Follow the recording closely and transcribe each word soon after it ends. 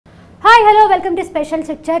Hi hello welcome to special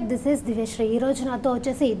check chat. This is Divyasri. ఈ రోజు నాతో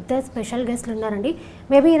వచ్చేసి ఇద్దరు స్పెషల్ గెస్ట్లు ఉన్నారండి.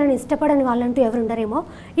 మేబీ నన్ను ఇష్టపడని వాళ్ళంటూ ఎవరు ఉండరేమో.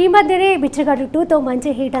 ఈ మధ్యనే బిచ్చగాడు 2తో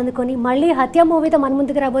మంచి హీట్ అందుకొని మళ్ళీ హత్య మూవీతో మన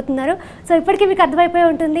ముందుకు రాబోతున్నారు. సో ఇప్పటికీ మీకు అర్థమైపోయి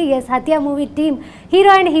ఉంటుంది. ఎస్, హత్య movie team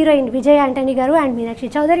hero and heroine Vijay Antony గారు అండ్ మీనాక్షి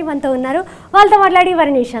చౌదరి మనతో ఉన్నారు. వాళ్ళతో మాట్లాడి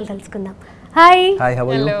వారిని విషయాలు తెలుసుకుందాం. Hi. Hi, how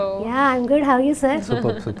are you? Yeah, I am good. How you sir?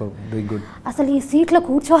 Super doing good. అసలు ఈ సీట్లో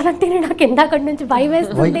కూర్చోవాలంటేనే నాకు ఇందాకటి నుంచి భయం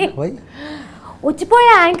వేస్తుంది. వై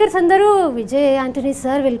వచ్చిపోయే యాంకర్స్ అందరూ Vijay Antony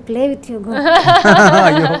sir will play with you good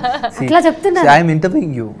అట్లా చెప్తున్నారు. I am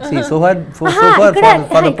interviewing you. See, so far for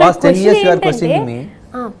the past 10 years you are questioning me.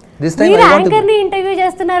 This time మీరు I want యాంకర్ ని ఇంటర్వ్యూ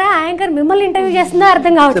చేస్తున్నారా, యాంకర్ మిమ్మల్ని ఇంటర్వ్యూ చేస్తున్నారా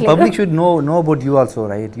అర్థం the కావట్లేదు. public should know about you also,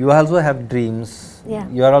 right? You also have dreams. Yeah.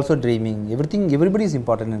 You are also dreaming. Everybody is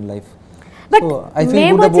important in life. But So I feel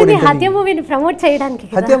మేము good about వచ్చింది హత్య interviewing. మూవీని promote చేయడానికి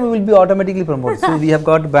కదా. Hatya will be automatically promoted. So we have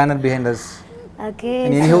got banner behind us. Okay.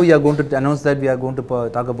 And anyhow we are going to announce that we are going to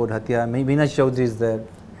talk about Hatya. Meenakshi Chaudhary is there.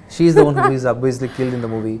 She is the one who is obviously killed in the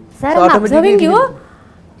movie. Sir observing you.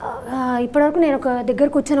 ఇప్పటివరకు నేను ఒక దగ్గర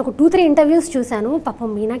కూర్చొని ఒక 2-3 interviews చూశాను. పాపం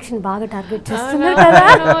మీనాక్షిని బాగా target చేస్తున్నారు కదా.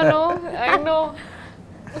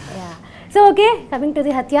 So okay, coming to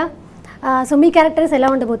the హత్య. సో మీ క్యారెక్టర్స్ ఎలా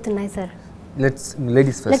ఉండబోతున్నాయి sir? Let's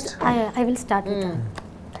ladies first. I will start with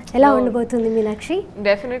ఎలా ఉండబోతుంది Meenakshi?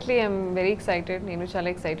 Definitely I'm very excited. నేను చాలా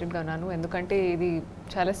ఎక్సైటెడ్గా ఉన్నాను ఎందుకంటే ఇది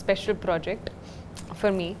చాలా స్పెషల్ ప్రాజెక్ట్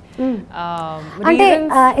ఫర్ మీ. అంటే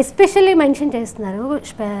ఎస్పెషల్లీ మెన్షన్ చేస్తున్నారు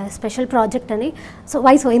స్పెషల్ ప్రాజెక్ట్ అని. సో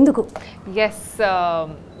వైస్ ఎందుకు? ఎస్,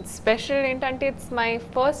 స్పెషల్ ఏంటంటే it's my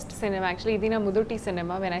first cinema. Actually ఇది నా మొదటి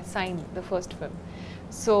cinema when I sign the first film.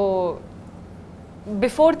 So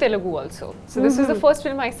before Telugu also. So this was the first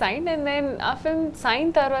film I signed, and then a film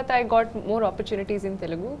signed tarvata I got more opportunities in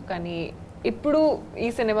Telugu. Kani ippudu ee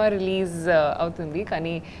cinema release avutundi,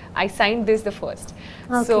 kani I signed this the first.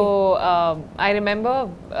 Okay. So I remember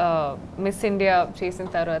Miss India chesin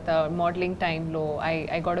tarvata modeling time lo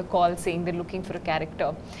I got a call saying they're looking for a character,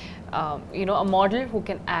 you know, a model who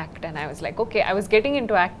can act, and I was like, okay, I was getting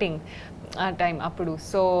into acting time appudu.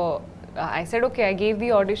 So I said okay, I gave the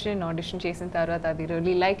audition chesin tarvata they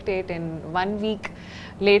really liked it, and 1 week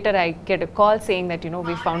later I get a call saying that, you know,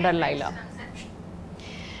 we found our Laila.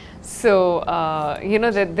 So you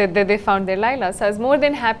know that they found their Laila. So I was more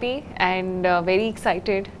than happy and very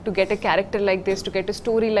excited to get a character like this, to get a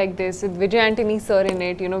story like this with Vijay Antony sir in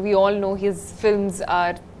it. You know, we all know his films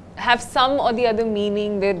have some or the other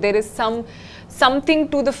meaning. There is something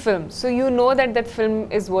to the film, so you know that film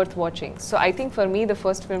is worth watching. So I think for me the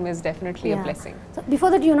first film is definitely a blessing. So before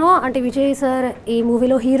that, you know, ante Vijay sir ee movie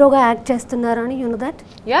lo hero ga act chestunnaru ani, you know that?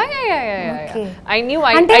 Yeah. Okay. I knew.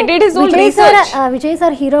 I did his own Vijay research. Vijay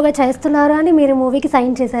sir hero ga chestunnaru ani మీరు movie కి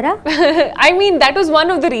sign చేశారా? I mean, that was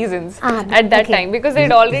one of the reasons at that time, because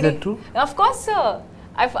they'd already. Is that true? Of course, sir.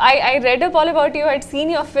 I read up all about you. I'd seen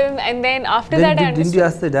your film, and then after that I didn't you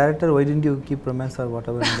ask the director why didn't you keep romance or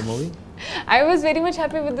whatever in the movie? I was very much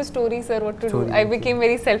happy with the story, sir. What to do? I became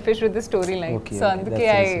very selfish with the storyline. So అందుకే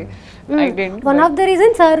I didn't. One of the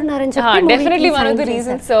reasons sir ఉన్నారని చెప్పి definitely one of the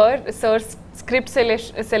reasons, sir script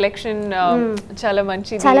selection చాలా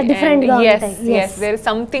మంచిది. చాలా different గా ఉంటాయి. Yes, there is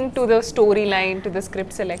something to the storyline, to the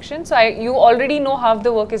script selection. So you already know half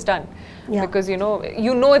the work is done, because you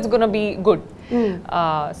know it's going to be good.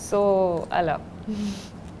 So ala.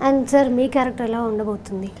 And sir, me character ఎలా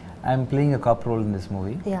ఉండబోతుంది? I am playing a cop role in this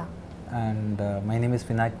movie. Yeah. And my name is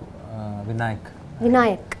Vinayak.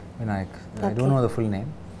 Okay. I don't know the full name,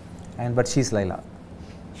 but she's Laila.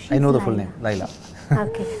 I know the full name, Laila.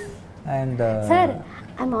 Okay. And sir,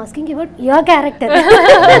 I'm asking you about your character.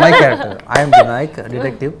 my character, I am Vinayak, a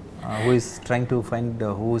detective who is trying to find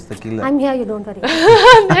who is the killer. I'm here, you don't worry.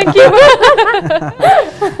 Thank you.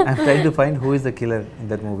 I'm trying to find who is the killer in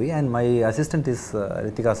that movie, and my assistant is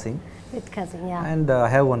Ritika Singh. And I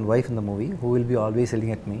have one wife in the movie who will be always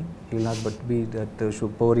yelling at me. He will not but be that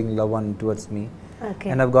pouring love on towards me. Okay.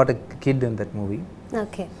 And I've got a kid in that movie.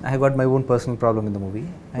 Okay. I have got my own personal problem in the movie,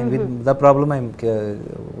 and with the problem I'm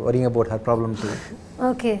worrying about her problem too.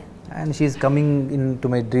 Okay. And she's coming into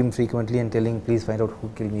my dream frequently and telling, please find out who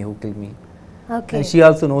killed me. Okay. And she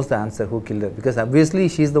also knows the answer, who killed her, because obviously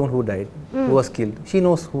she's the one who died, who was killed. She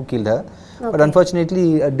knows who killed her, but unfortunately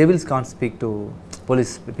devils can't speak to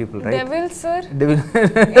police people, right? Devil, sir. Devil.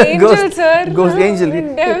 Angel, ghost, sir. Ghost, angel.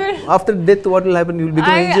 Devil. After death, what will happen? You will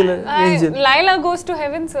become angel. Laila goes to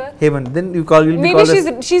heaven, sir. Heaven. Then you will be maybe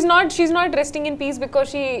called she's not resting in peace because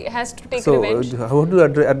she has to take revenge. So how do you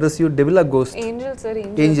address you? Devil or ghost? Angel, sir.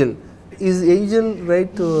 Angel. Is angel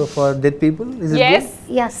right for dead people? Is it yes.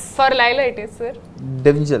 good? Yes. For Laila it is, sir.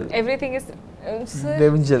 Devil. Everything is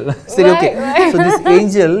Angel. Say, okay. So this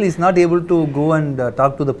angel is not able to go and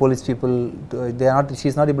talk to the police people.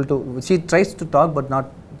 She's not able to. She tries to talk, but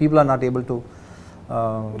people are not able to.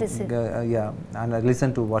 And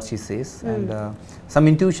listen to what she says. And some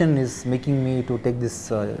intuition is making me to take this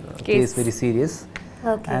case very serious.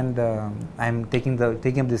 Okay. And I'm taking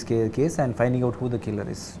up this case and finding out who the killer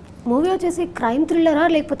is. Movie వచ్చేసి crime thriller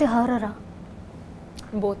లేకపోతే horror?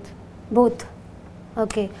 Both.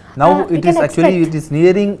 Okay. Now it is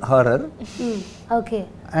nearing horror. Okay.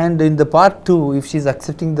 And in the part 2, if she's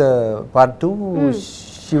accepting the part 2,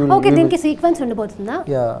 she will. Okay, దీనికి sequence ఉండబోతుందా?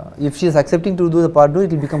 Yeah. If she is accepting to do the part 2,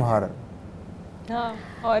 it will become horror.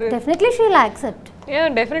 Horror. Definitely she will accept. Yeah,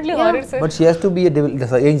 definitely horror, sir. But she has to be a devil,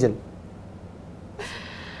 an angel.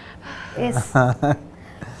 Yes.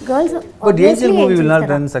 Girls. But the angel movie will not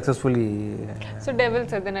run successfully. So devil,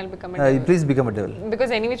 sir, then I'll become a devil. Please become a devil.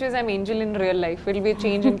 Because any which ways I'm angel in real life. It will be a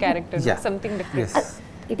change in character. Yeah. Something different. Yes.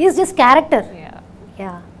 It is just character.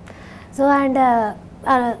 Yeah. So and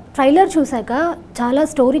trailer చూసాక చాలా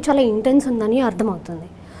story చాలా intense ఉందని అర్థమవుతుంది.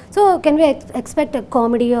 So can we expect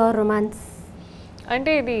comedy are romance?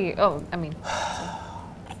 అంటే ఇది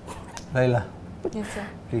Laila. Yes, sir.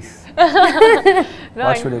 Please. No,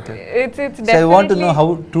 What should I tell? It's definitely. So I want to know how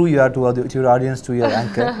true you are to your audience, to your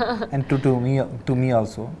anchor, and to me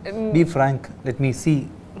also. Be frank. Let me see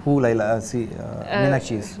who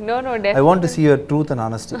Meenakshi is. No, definitely. I want to see your truth and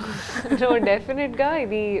honesty. No, definite ga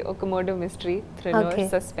idi oka murder mystery, thriller,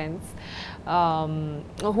 suspense.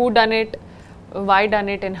 Who done it, why done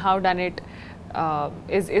it, and how done it.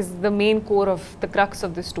 Is the main core of the crux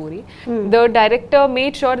of the story. The director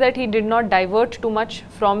made sure that he did not divert too much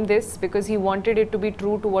from this because he wanted it to be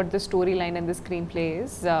true to what the storyline and the screenplay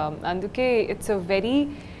is. Anduke it's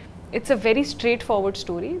a very straightforward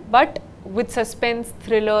story, but with suspense,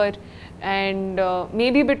 thriller, and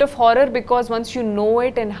maybe a bit of horror, because once you know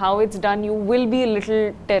it and how it's done, you will be a little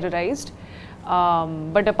terrorized.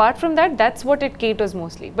 But apart from that, that's what it caters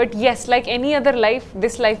mostly. But yes, like any other life,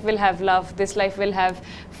 this life will have love, this life will have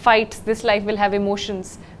fights, this life will have emotions.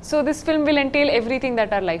 So this film will entail everything that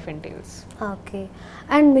our life entails. Okay.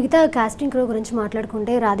 And మిగతా casting crew గురించి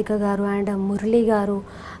మాట్లాడుకుంటే రాధిక గారు and Murali గారు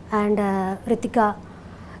and Ritika,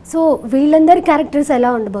 so వీళ్ళందరి characters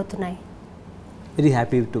ఎలా ఉండబోతున్నాయి? Very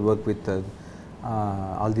happy to work with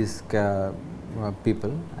all these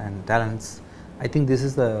people and talents. I think this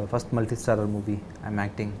is the first multi-starrer movie I'm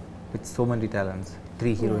acting with so many talents.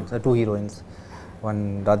 2 heroines, one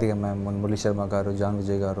Radhika ma'am, one Murali Sharma garu, John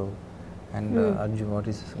Vijay garu, and Arjun.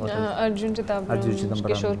 Arjun Chidambaram,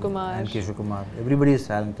 Kishore Kumar. Everybody is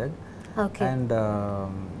talented. Okay. And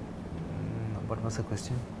what was the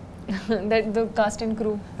question? That the cast and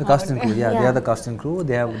crew. The cast and crew, they are the cast and crew.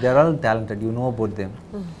 They are all talented. You know about them.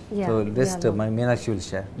 So rest my Meenakshi will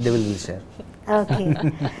share. Devil will share. Okay.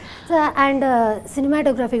 So and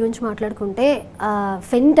cinematography గురించి మాట్లాడుకుంటే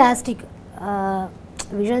fantastic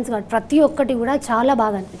visions ప్రతి ఒక్కటి కూడా చాలా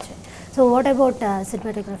బాగా అనిపించాయి. So what about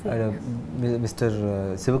cinematography? Mr.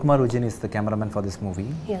 Sivakumar Vijay is the cameraman for this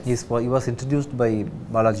movie. Yes. He was introduced by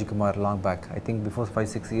Balaji Kumar long back. I think before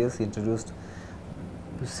 5-6 years he introduced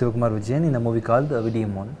Sivakumar Vijay in a movie called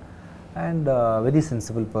Vidimon. And very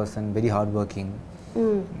sensible person, very hardworking.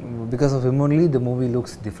 Because of him only the movie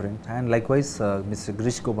looks different. And likewise Mr.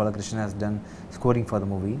 Girish Gopalakrishnan has done scoring for the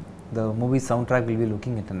movie. The movie soundtrack will be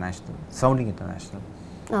sounding international.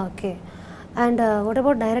 Okay. And what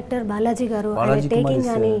about director Balaji garu? Balaji Kumar is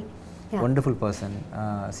a wonderful person.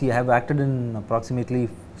 See, I have acted in approximately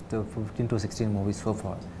 15 to 16 movies so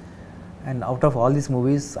far. And out of all these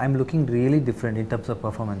movies, I am looking really different in terms of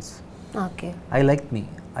performance. Okay. I like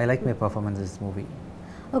my performance in this movie.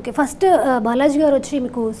 Okay. First Balaji గారు వచ్చి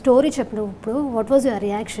మీకు story చెప్పినప్పుడు what was your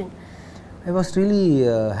reaction? I was really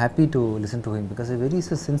happy to listen to him because he's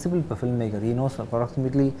a sensible filmmaker. He knows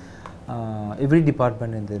approximately every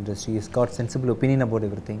department in the industry. He's got sensible opinion about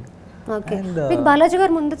everything. Okay. మీకు బాలాజీ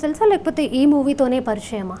గారు ముందు తెలుసా లేకపోతే ఈ మూవీతోనే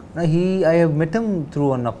పరిచయమా? I have met him through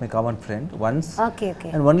one of my common friend once. Okay.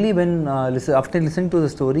 And only when after listening to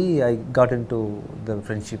the story, I got into the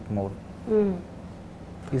friendship more.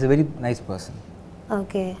 He's a very nice person.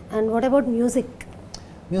 Okay. And what about music?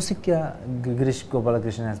 Music, Girish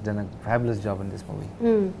Gopalakrishnan has done a fabulous job in this movie.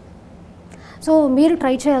 So మీరు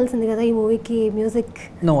try చేయాల్సింది కదా ఈ మూవీకి music?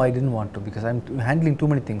 No, I didn't want to because I'm handling too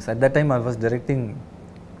many things. At that time I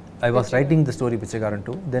was writing the story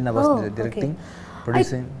Pichagarantu, then I was directing,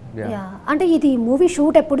 producing. అంటే ఇది movie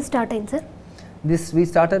shoot ఎప్పుడు start అయింది sir? We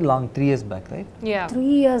started 3 years back, right? Yeah.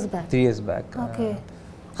 3 years back. 3 years back. Okay.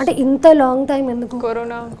 అంటే ఇంత long time ఎందుకు?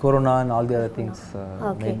 Corona and all the other things.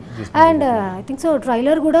 Okay. And I think so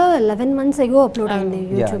trailer కూడా 11 months ago upload అయింది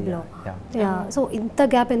YouTube లో. Yeah. So ఇంత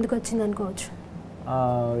gap ఎందుకు వచ్చింది అనుకోవచ్చు?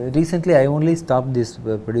 Recently I only stopped these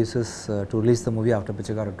producers to release the movie after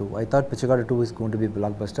Pichagara 2. I thought Pichagara 2 is going to be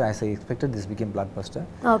blockbuster. As I expected, this became blockbuster.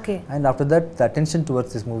 Okay. And after that, the attention towards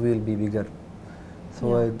this movie will be bigger. So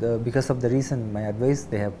because of the reason, my advice,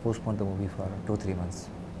 they have postponed the movie for 2-3 months.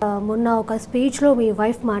 మొన్న ఒక స్పీచ్లో మీ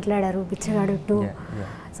wife మాట్లాడారు బిచ్చగాడు 2.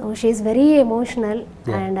 So she is very emotional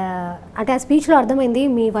and అంటే ఆ స్పీచ్లో అర్థమైంది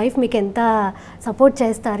మీ wife మీకు ఎంత support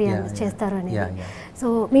చేస్తారు అని. సో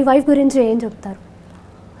మీ వైఫ్ గురించి ఏం చెప్తారు?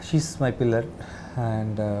 She's my pillar,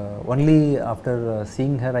 and only after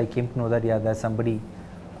seeing her, I came to know that there's somebody.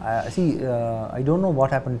 I don't know what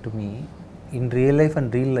happened to me in real life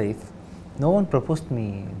and real life. No one proposed me,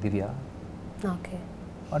 Divya. Okay.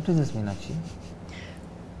 What does this mean, Akshi?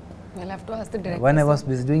 We'll have to ask the director. When I was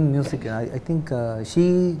busy doing music, I think she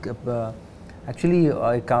actually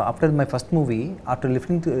after my first movie, after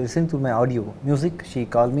listening to my audio music, she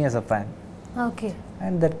called me as a fan. Okay.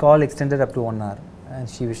 And that call extended up to 1 hour, and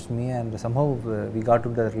she wished me, and somehow we got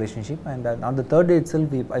into the relationship. And on the third day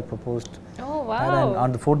itself, I proposed. Oh wow! And on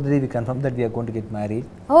the fourth day, we confirmed that we are going to get married.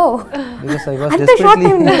 Oh. Because I was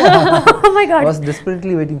desperately. Oh my God. I was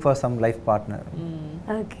desperately waiting for some life partner.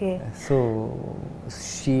 Okay. So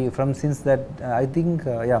she, since that, I think,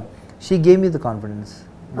 she gave me the confidence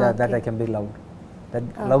that I can be loved. That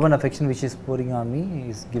love and affection which is pouring on me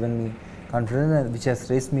is given me confidence, which has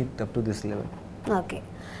raised me up to this level. Okay.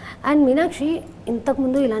 And Meenakshi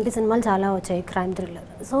ఇంతకుముందు ఇలాంటి సినిమాలు చాలా వచ్చాయి crime thriller.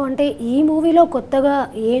 So అంటే ఈ మూవీలో కొత్తగా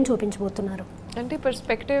ఏం చూపించబోతున్నారు? అంటే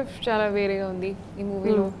పర్స్పెక్టివ్ చాలా వేరేగా ఉంది ఈ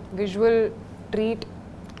మూవీలో. విజువల్ ట్రీట్,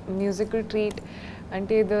 మ్యూజికల్ ట్రీట్,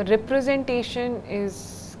 అంటే ద రిప్రజెంటేషన్ ఈజ్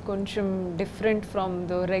కొంచెం different from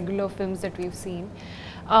the regular films that we've seen.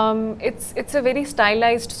 It's a very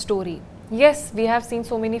stylized story. Yes, we have seen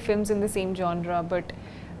so many films in the same genre, but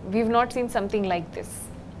we've not seen something like this.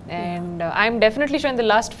 And I'm definitely sure in the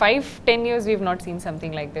last 5-10 years we've not seen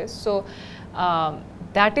something like this. So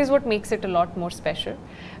that is what makes it a lot more special.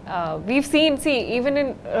 We've seen, even in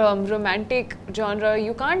romantic genre,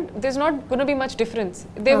 there's not going to be much difference.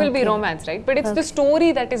 There will be romance, right? But it's the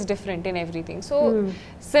story that is different in everything. So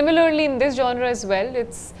similarly in this genre as well,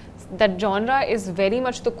 that genre is very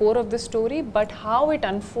much the core of the story, but how it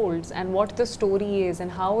unfolds and what the story is and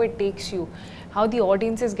how it takes you, how the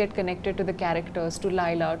audiences get connected to the characters, to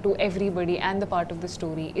Laila, to everybody and the part of the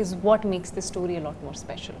story is what makes the story a lot more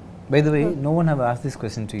special. By the way, no one have asked this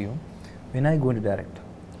question to you. When are you going to direct?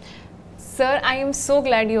 Sir, I am so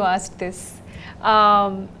glad you asked this.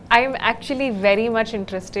 I am actually very much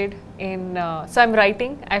interested in, so I'm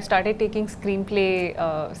writing. I've started taking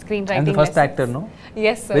screenwriting I'm the first lessons. actor, no?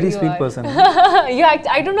 Yes, sir. Very you sweet are. person.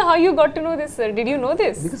 I don't know how you got to know this, sir. Did you know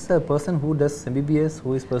this? Because a person who does MBBS,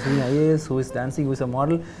 who is pursuing IAS, who is dancing, who is a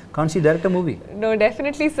model, can't she direct a movie? No,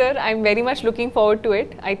 definitely, sir. I'm very much looking forward to it.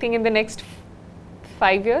 I think in the next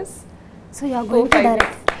 5 years. So you are going to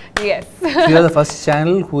direct? Yes. You are the first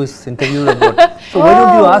channel who is interviewed about. So why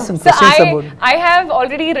don't you ask some questions about? I have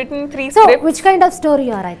already written 3 So scripts. which kind of story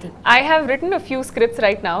you are writing? I have written a few scripts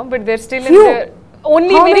right now, but they're still Few? in the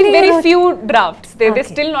only How very many very you wrote? few drafts. They're Okay.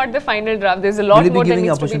 still not the final draft. There's a lot Will you be more that giving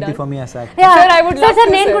needs to be opportunity done. for me as actor? Yeah. Sir, I would love sir,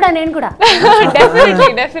 to, నేను sir. కూడా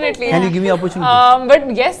Definitely. Can you give me opportunity? But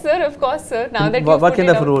yes, sir, of course, sir. Now that you What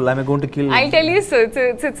kind of role am I going to kill? I'll tell you, sir.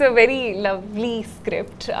 It's a very lovely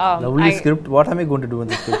script. Lovely script. What am I going to do in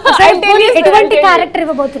this script? I'll tell you, sir. ఎటువంటి character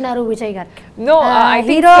ఇవ్వబోతున్నారు విజయ్ గారికి? No, I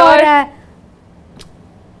think, hero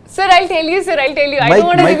sir, I'll tell you. I don't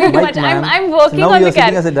want to reveal too much. I'm working so now on you the are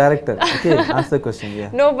sitting character. as a director. Okay, answer the question. Yeah.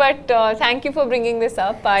 No, but thank you for bringing this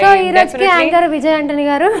up. So ఈ రోజుకి anchor Vijay Antony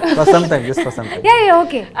గారు. For some time, just for some time. Yeah,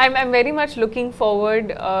 okay. I'm very much looking forward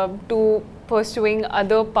to pursuing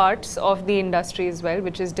other parts of the industry as well,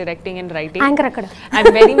 which is directing and writing. Anchor అక్కడ.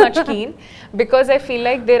 I'm very much keen because I feel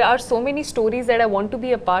like there are so many stories that I want to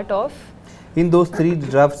be a part of. In those 3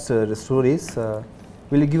 drafts stories,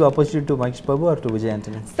 will you give opportunity to Mahesh Babu or to Vijay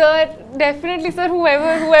Antony? Sir, definitely, sir.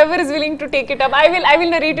 Whoever is willing to take it up, I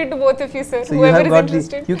will narrate it to both of you, sir. So you whoever have is got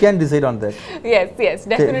interested. you can decide on that. Yes,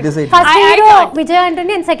 definitely. Decide. First I hero can't. Vijay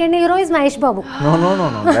Antony and second hero is Mahesh Babu. No,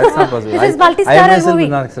 that's not possible. This is I multi-starrer myself movie.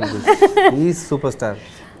 will not accept this. He is superstar.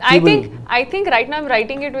 I think right now I'm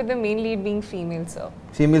writing it with the main lead being female, sir.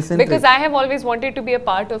 Female centric. Because I have always wanted to be a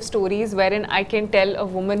part of stories wherein I can tell a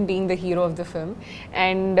woman being the hero of the film,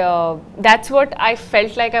 and that's what I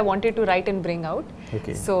felt like I wanted to write and bring out.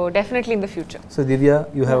 Okay. So definitely in the future. So Divya,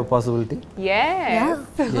 you have a possibility. Yes.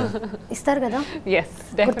 ఇస్తారు కదా. Yes,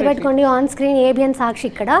 definitely. గుర్తుపెట్టుకోండి, on screen ABN సాక్షి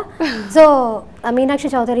ఇక్కడ. So Meenakshi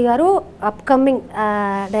Chowdary గారు upcoming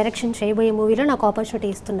direction చేయబోయే మూవీలో నాకు opportunity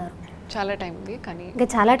ఇస్తున్నారు. చాలా టైం ఉంది కానీ ఇంకా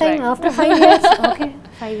చాలా time after 5 years. Okay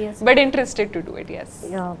 5 years. But interested to do it, yes.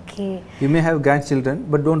 Okay. You may have grandchildren,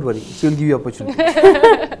 but don't worry, she will give you opportunity.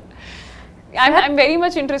 I'm very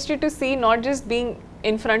much interested to see not just being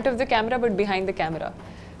in front of the camera but behind the camera.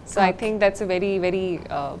 So I think that's a very very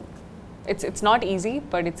it's not easy,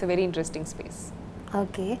 but it's a very interesting space.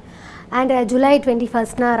 Okay. And July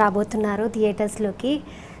 21st రాబోతున్నారు థియేటర్స్లోకి.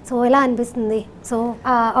 So ఎలా అనిపిస్తుంది? So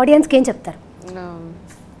ఆడియన్స్కి ఏం చెప్తారు?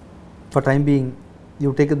 For time being, you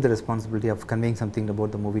take up the responsibility of conveying something about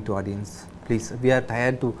the movie to audience. Please, we are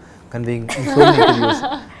tired to conveying in so many interviews.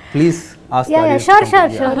 Please ask the audience. Sure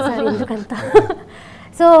sir, ఎందుకంతా.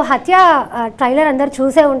 So హత్య trailer అందరు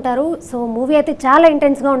చూసే ఉంటారు. So movie అయితే చాలా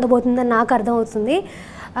ఇంటెన్స్గా ఉండబోతుందని నాకు అర్థమవుతుంది.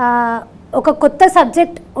 ఒక కొత్త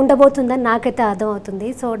సబ్జెక్ట్ ఉండబోతుందని నాకైతే అర్థమవుతుంది.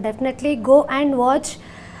 So definitely go and watch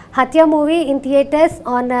Hatya movie in theaters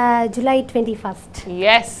on July 21st.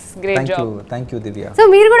 Yes, great job. Thank you Divya. So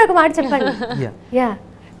మీరు కూడా ఒక మాట చెప్పండి. Yeah.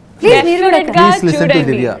 Please మీరు కూడా please listen to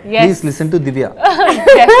Divya. Yes. Please listen to Divya.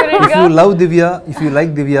 Definitely. If you love Divya, if you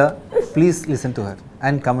like Divya, please listen to her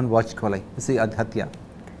and come and watch Kolai. See Hatya.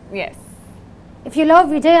 Yes. If you love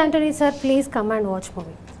Vijay Antony sir, please come and watch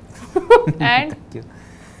movie. And Thank you.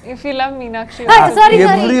 if you love Meenakshi, Sorry.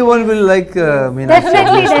 Everyone will like Meenakshi.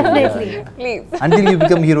 Definitely. please. Until you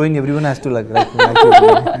become heroine, everyone has to like Meenakshi.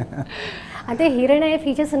 అంటే heroine అయ్యే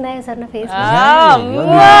features ఉన్నాయా sir నా face?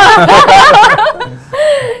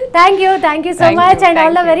 Thank you so much and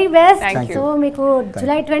all the very best. So మీకు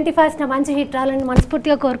July 21st మంచి hit రావాలని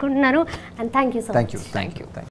మనస్ఫూర్తిగా కోరుకుంటున్నాను. And thank you so much. Thank you.